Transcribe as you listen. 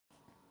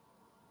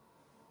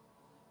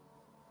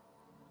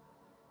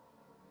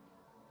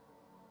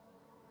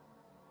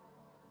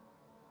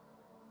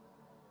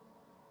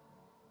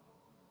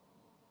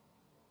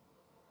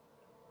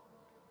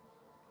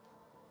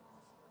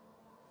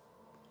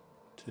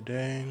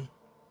Today,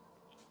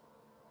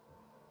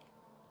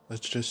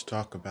 let's just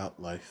talk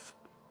about life.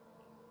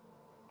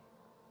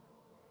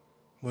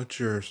 What's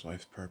your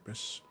life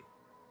purpose?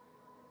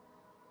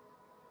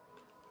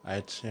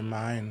 I'd say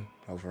mine,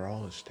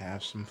 overall, is to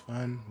have some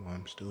fun while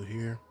I'm still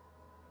here.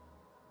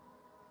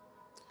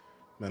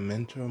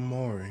 Memento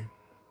mori,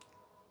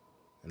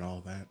 and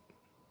all that.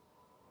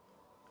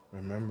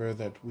 Remember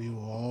that we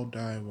will all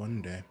die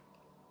one day.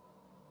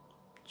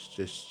 It's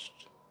just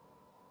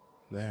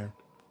there.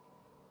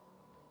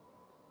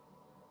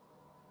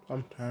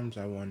 Sometimes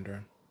I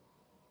wonder,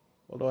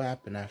 what'll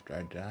happen after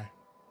I die?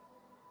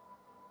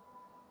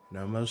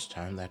 Most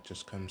time that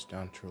just comes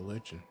down to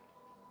religion.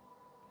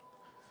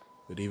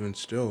 But even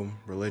still,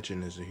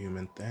 religion is a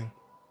human thing.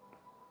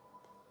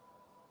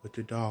 What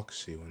do dogs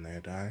see when they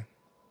die?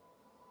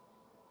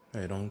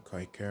 They don't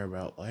quite care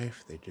about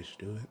life, they just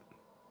do it.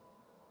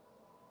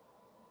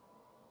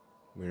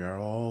 We are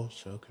all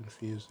so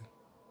confusing,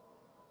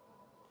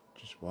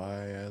 which is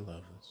why I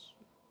love us.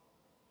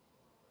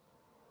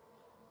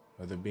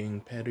 Whether being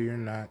petty or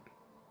not,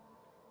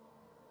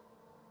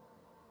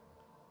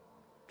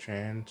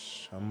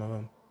 trans,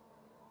 homo,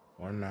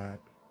 or not,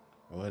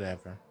 or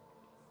whatever.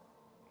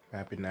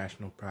 Happy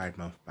National Pride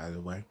Month, by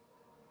the way.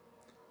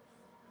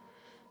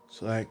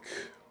 It's like,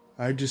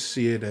 I just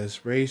see it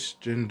as race,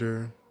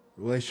 gender,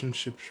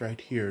 relationships right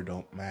here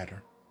don't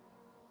matter.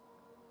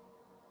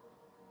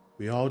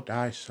 We all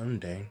die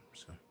someday,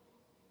 so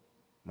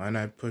why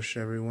not push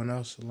everyone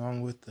else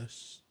along with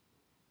us?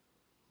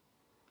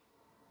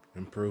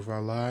 Improve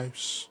our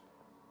lives.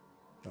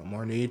 No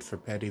more need for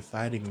petty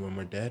fighting when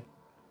we're dead.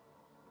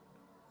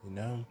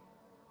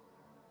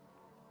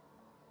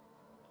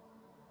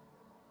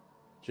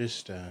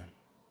 Just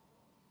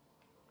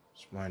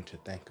wanted to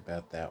think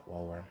about that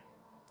while we're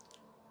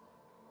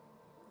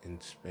in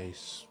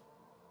space,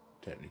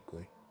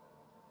 technically.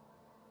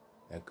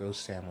 That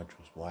ghost sandwich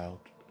was wild.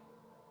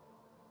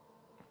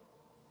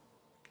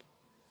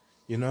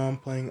 I'm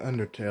playing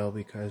Undertale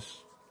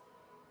because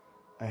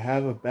I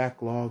have a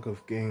backlog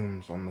of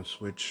games on the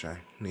Switch I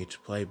need to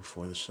play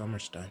before the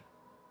summer's done.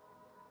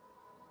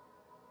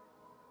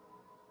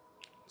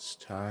 As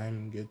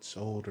time gets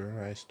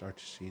older, I start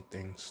to see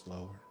things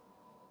slower.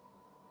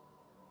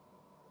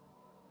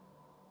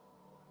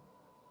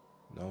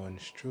 No one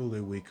is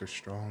truly weak or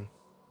strong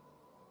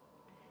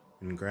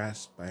and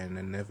grasped by an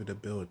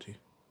inevitability.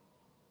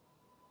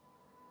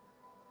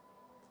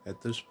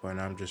 At this point,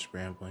 I'm just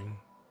rambling,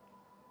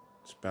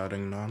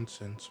 spouting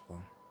nonsense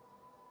while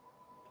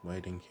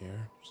waiting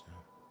here, so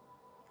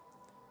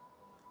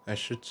I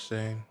should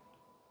say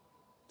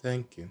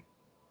thank you.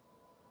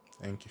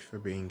 Thank you for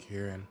being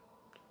here and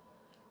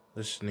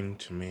listening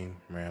to me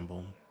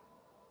ramble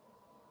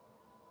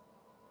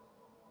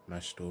my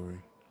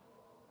story.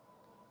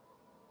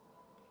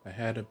 I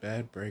had a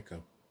bad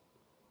breakup.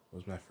 It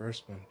was my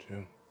first one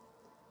too.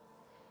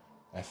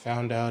 I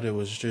found out it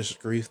was just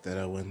grief that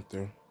I went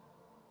through.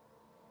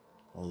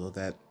 Although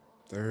that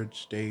third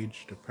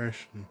stage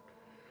depression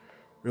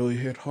really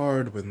hit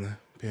hard when the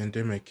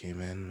pandemic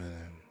came in.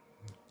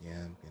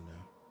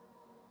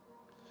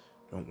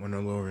 Don't want to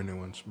lower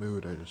anyone's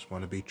mood. I just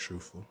want to be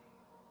truthful.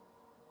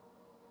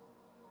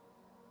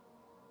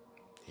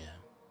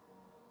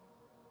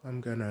 I'm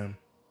gonna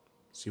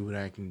see what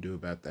I can do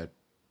about that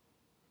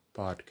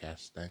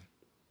podcast thing.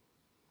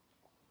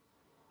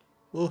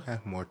 We'll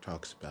have more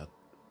talks about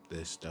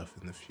this stuff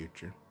in the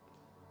future.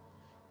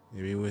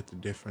 Maybe with a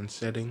different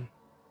setting,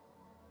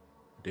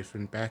 a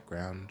different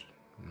background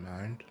in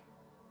mind.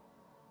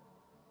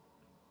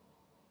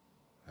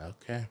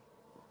 Okay.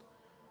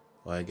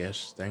 Well, I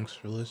guess thanks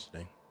for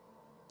listening.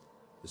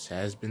 This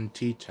has been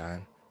Tea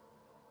Time.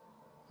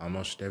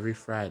 Almost every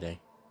Friday.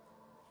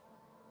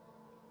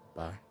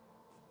 Bye.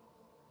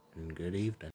 And good evening.